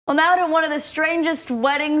Well, now to one of the strangest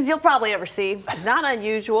weddings you'll probably ever see. It's not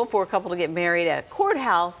unusual for a couple to get married at a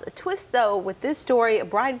courthouse. A twist, though, with this story, a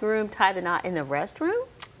bridegroom tied the knot in the restroom.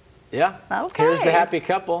 Yeah. Okay. Here's the happy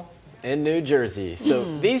couple in New Jersey.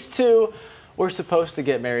 So these two were supposed to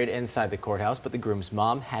get married inside the courthouse, but the groom's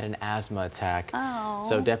mom had an asthma attack. Oh.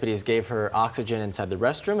 So deputies gave her oxygen inside the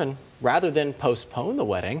restroom, and rather than postpone the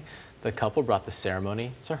wedding, the couple brought the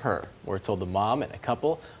ceremony to her. We're told the mom and a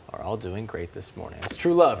couple are all doing great this morning. It's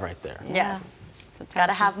true love right there. Yes. Got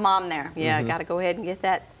to have mom there. Yeah, got to go ahead and get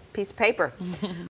that piece of paper.